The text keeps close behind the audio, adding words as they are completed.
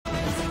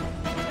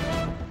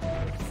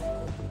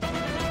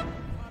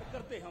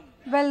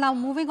Well, now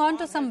moving on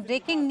to some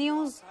breaking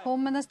news.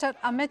 Home Minister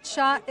Amit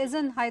Shah is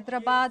in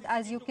Hyderabad.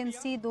 As you can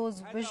see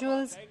those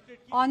visuals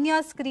on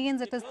your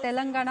screens, it is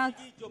Telangana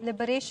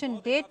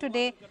Liberation Day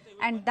today,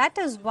 and that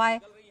is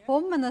why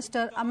Home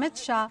Minister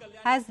Amit Shah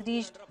has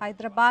reached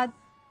Hyderabad.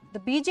 The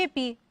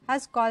BJP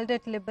has called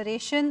it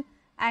liberation,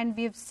 and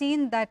we've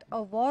seen that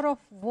a war of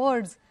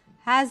words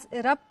has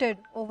erupted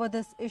over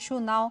this issue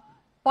now.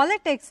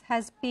 Politics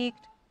has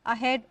peaked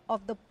ahead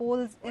of the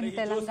polls in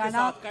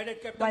Telangana,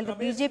 while the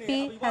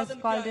BJP has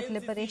called it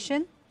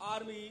liberation.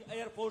 Army,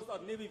 air force और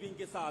navy wing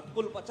के साथ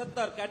कुल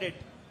 75 cadet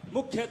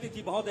मुख्य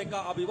अतिथि महोदय का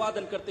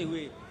अभिवादन करते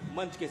हुए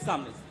मंच के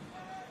सामने से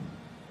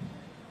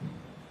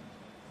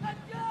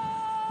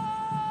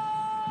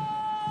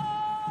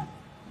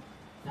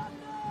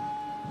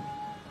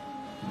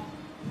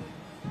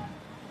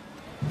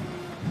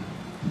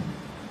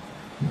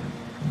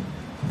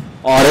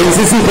और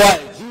एनसीसी बॉयज,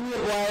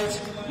 जूनियर बॉयज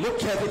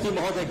मुख्य अतिथि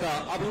महोदय का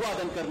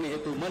अभिवादन करने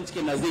हेतु मंच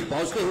के नजदीक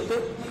पहुंच गए थे।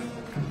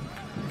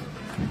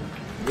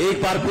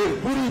 एक बार फिर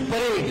पूरी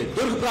परेड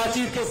दुर्ग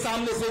प्राचीर के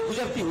सामने से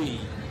गुजरती हुई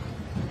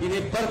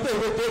इन्हें बढ़ते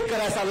हुए देखकर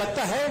ऐसा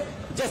लगता है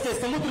जैसे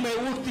समुद्र में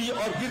उठती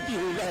और गिरती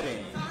हुई लहरें,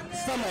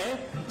 समय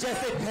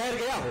जैसे ठहर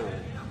गया हो।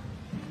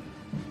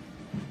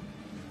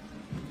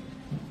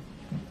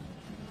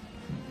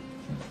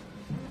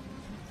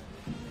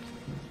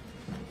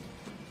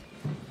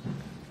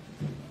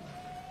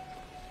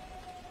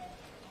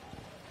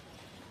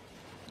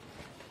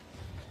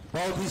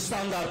 बहुत ही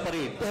शानदार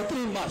परेड,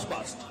 बेहतरीन मार्च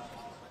पास्ट।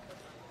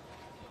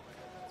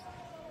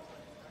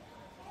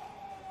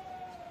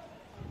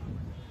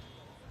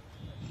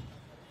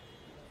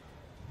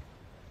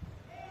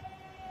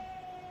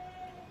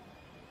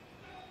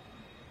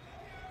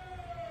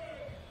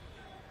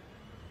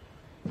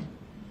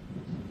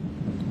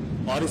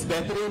 और इस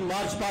बेहतरीन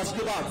मार्च पास्ट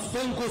के बाद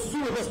स्वयं को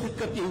सुव्यवस्थित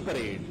करती हुई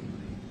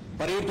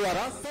परेड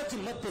द्वारा सच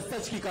मत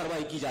सच की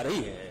कार्रवाई की जा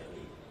रही है।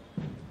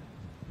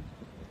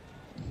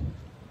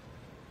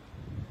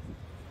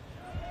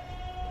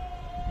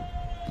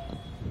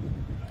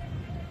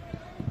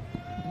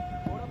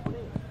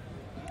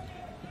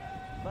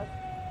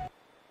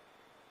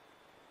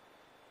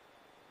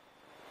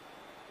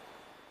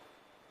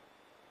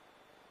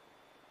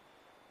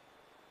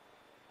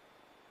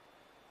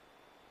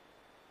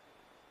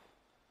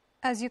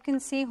 As you can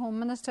see, Home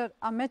Minister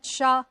Amit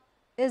Shah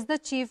is the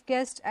chief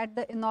guest at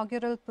the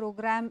inaugural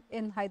program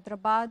in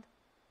Hyderabad.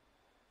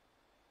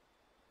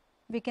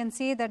 We can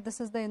see that this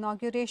is the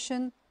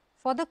inauguration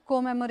for the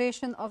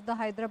commemoration of the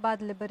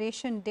Hyderabad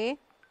Liberation Day.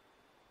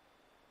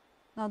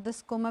 Now,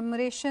 this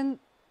commemoration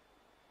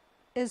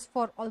is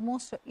for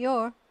almost a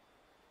year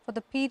for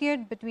the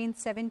period between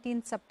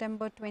 17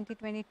 September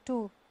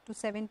 2022 to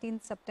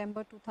 17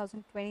 September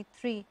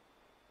 2023.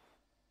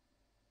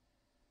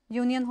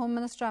 Union Home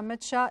Minister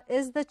Amit Shah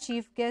is the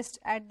chief guest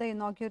at the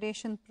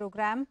inauguration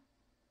program,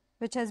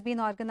 which has been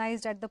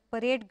organized at the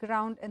parade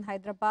ground in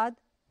Hyderabad.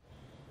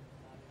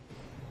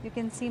 You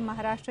can see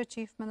Maharashtra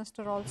Chief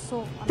Minister also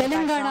on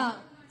Telangana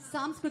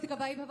Samskrutika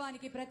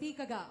Vaibhavaniki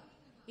Pratikaga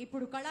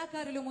Ippudu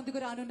Kalakarulu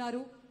munduku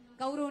ranunaru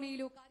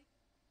Gauronilu.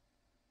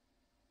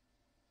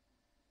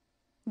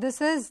 This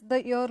is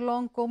the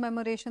year-long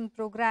commemoration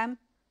program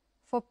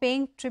for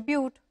paying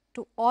tribute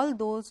to all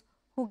those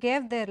who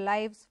gave their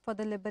lives for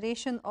the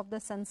liberation of the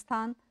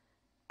Sansthan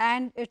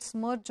and its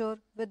merger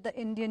with the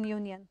Indian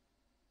Union.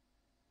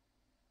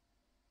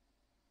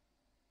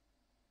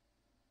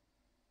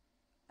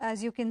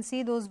 As you can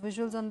see those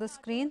visuals on the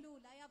screen.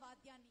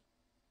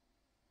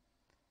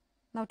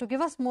 Now, to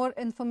give us more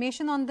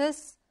information on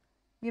this,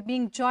 we are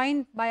being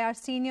joined by our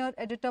senior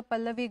editor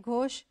Pallavi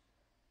Ghosh.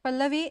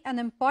 Pallavi, an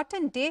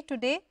important day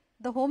today.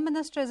 The Home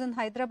Minister is in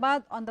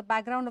Hyderabad on the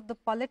background of the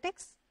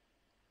politics.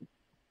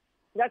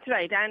 That's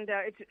right, and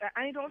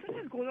it also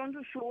just goes on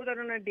to show that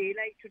on a day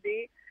like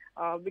today,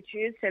 which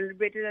is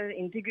celebrated as an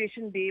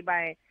integration day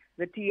by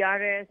the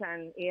TRS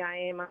and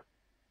AIMIM,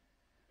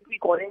 we're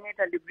calling it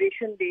a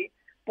Liberation Day.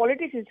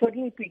 Politics is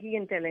certainly peaking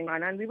in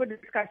Telangana, and we were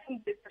discussing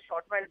this a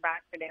short while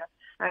back today.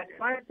 As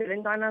far as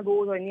Telangana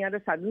goes or any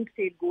other southern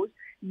state goes,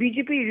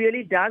 BJP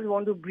really does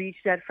want to breach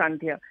that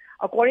frontier.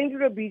 According to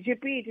the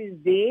BJP, it is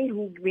they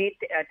who made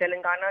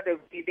Telangana the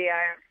way they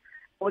are.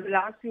 Over the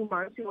last few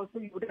months, you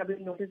would have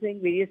been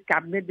noticing various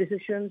cabinet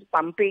decisions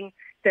pumping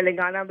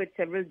Telangana with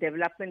several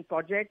development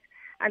projects.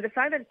 And the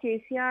fact that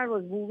KCR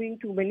was moving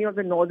to many of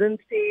the northern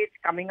states,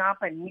 coming up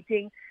and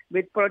meeting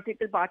with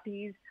political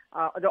parties,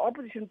 the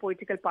opposition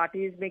political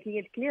parties, making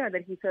it clear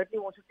that he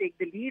certainly wants to take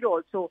the lead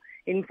also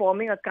in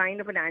forming a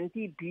kind of an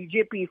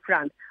anti-BJP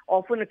front,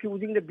 often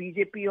accusing the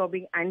BJP of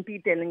being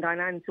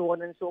anti-Telangana and so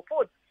on and so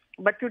forth.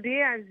 But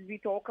today, as we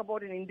talk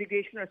about an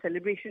integration or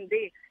celebration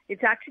day,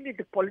 it's actually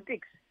the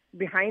politics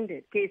behind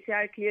it.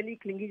 KCR clearly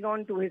clinging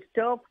on to his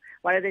turf,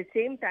 while at the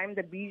same time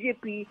the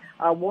BJP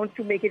wants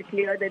to make it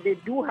clear that they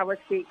do have a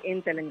stake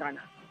in Telangana.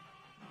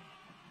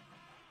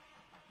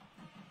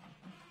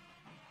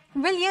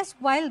 Well, yes,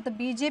 while the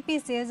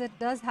BJP says it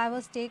does have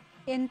a stake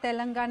in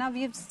Telangana,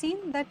 we've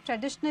seen that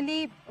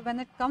traditionally when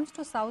it comes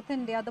to South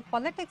India, the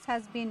politics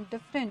has been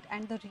different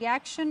and the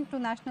reaction to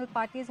national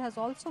parties has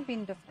also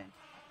been different.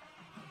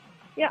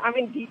 Yeah, I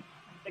mean, the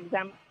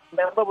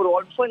example would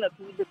also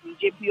accuse the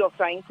BJP of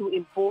trying to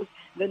impose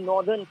the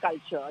northern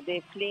culture.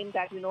 They claim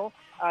that,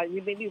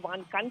 we may be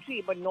one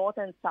country, but North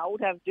and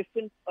South have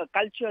different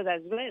cultures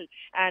as well.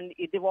 And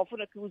they've often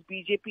accused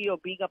BJP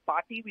of being a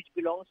party which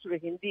belongs to the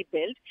Hindi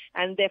belt,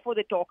 and therefore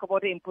they talk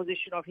about the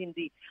imposition of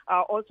Hindi.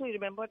 Also, you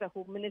remember the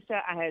Home Minister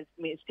had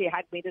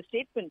made a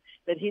statement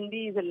that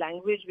Hindi is a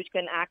language which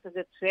can act as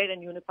a thread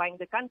in unifying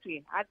the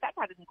country. And that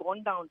hadn't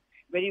gone down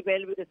very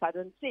well with the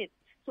southern states.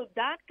 So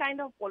that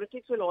kind of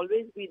politics will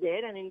always be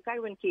there. And in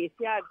fact, when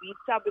KCR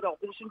meets up with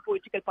opposition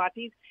political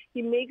parties,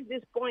 he makes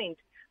this point.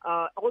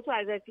 Also,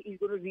 as I think he's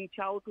going to reach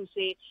out to,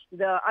 say,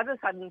 the other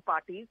southern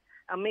parties,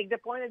 make the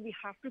point that we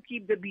have to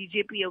keep the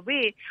BJP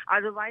away.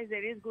 Otherwise,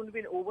 there is going to be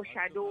an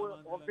overshadow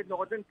of the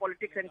northern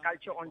politics and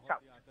culture on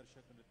South.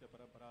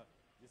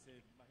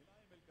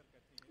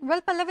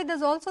 Well, Pallavi,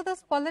 there's also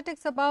this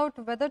politics about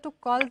whether to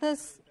call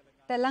this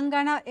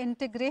Telangana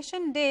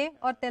Integration Day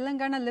or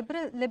Telangana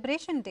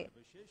Liberation Day.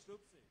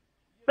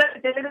 Well,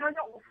 Telangana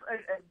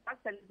does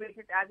celebrate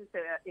it as its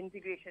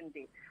Integration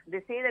Day.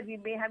 They say that we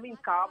may have been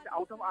carved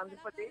out of Andhra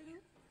Pradesh,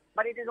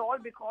 but it is all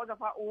because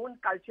of our own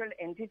cultural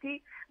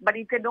entity. But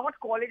you cannot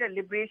call it a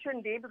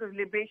Liberation Day because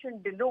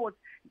liberation denotes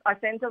a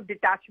sense of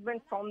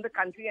detachment from the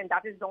country, and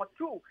that is not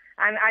true.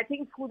 And I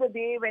think through the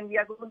day when we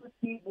are going to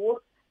see both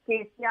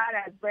KCR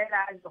as well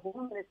as the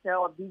Home Minister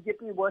or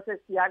BJP versus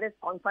TRS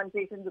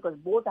confrontation, because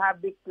both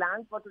have big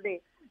plans for today,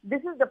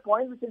 this is the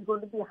point which is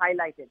going to be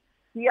highlighted.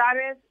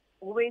 TRS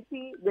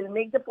Owaisi will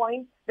make the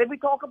point that we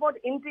talk about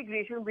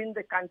integration within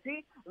the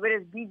country,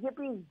 whereas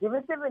BJP is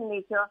divisive in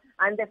nature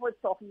and therefore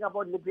it's talking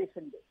about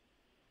Liberation Day.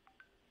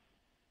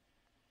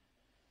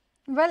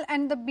 Well,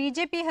 and the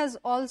BJP has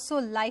also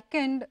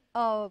likened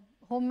Home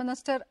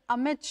Minister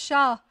Amit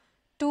Shah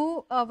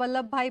to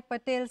Vallabhbhai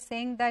Patel,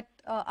 saying that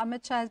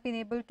Amit Shah has been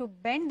able to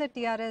bend the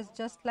TRS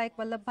just like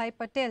Vallabhbhai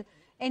Patel.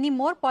 Any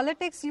more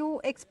politics you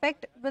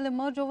expect will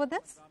emerge over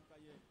this?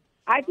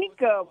 I think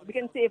we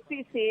can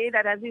safely say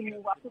that as we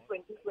move up to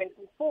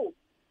 2024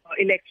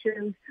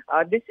 elections,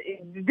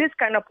 this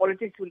kind of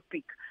politics will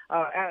peak.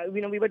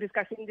 We were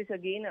discussing this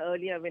again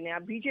earlier when our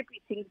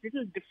BJP thinks a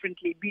little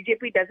differently.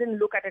 BJP doesn't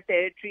look at a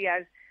territory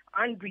as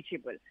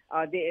unbreachable.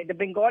 The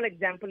Bengal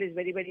example is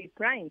very, very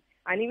prime.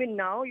 And even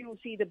now you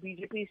see the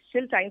BJP is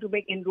still trying to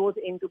make inroads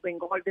into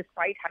Bengal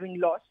despite having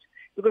lost,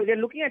 because they're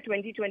looking at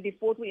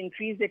 2024 to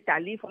increase the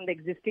tally from the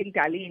existing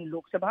tally in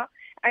Lok Sabha.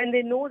 And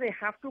they know they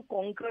have to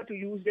conquer, to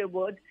use their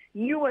words,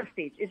 newer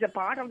states. It's a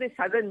part of the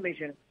southern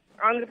vision.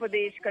 Andhra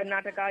Pradesh,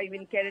 Karnataka,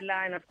 even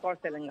Kerala, and of course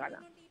Telangana.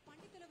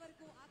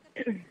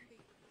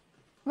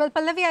 Well,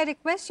 Pallavi, I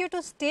request you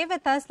to stay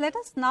with us. Let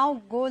us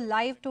now go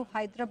live to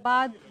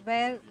Hyderabad,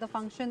 where the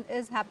function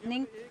is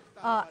happening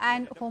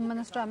and Home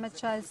Minister Amit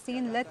Shah is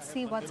seen. Let's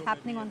see what's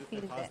happening on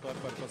field there.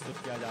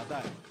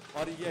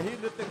 और यही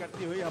नृत्य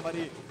करती हुई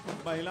हमारी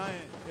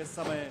महिलाएं इस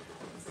समय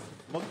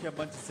मुख्य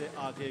मंच से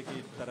आगे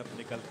की तरफ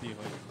निकलती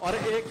हुई, और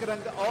एक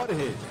रंग और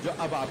है जो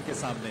अब आपके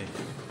सामने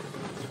है.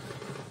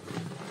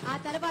 ఆ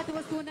తర్వాత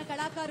వస్తున్న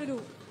కళాకారులు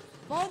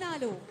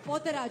బోనాలు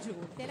పోతరాజు.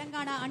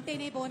 తెలంగాణ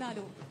అంటేనే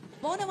బోనాలు.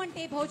 బోనం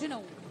అంటే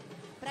భోజనం.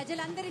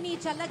 ప్రజలందరినీ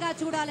చల్లగా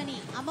చూడాలని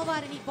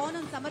అమ్మవారిని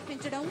బోనం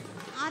సమర్పించడం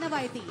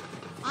ఆనవాయితీ.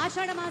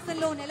 ఆషాఢ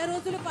మాసంలో నెల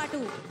రోజుల పాటు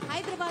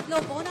హైదరాబాద్ లో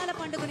బోనాల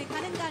పండుగని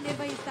ఘనంగా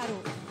నిర్వహిస్తారు.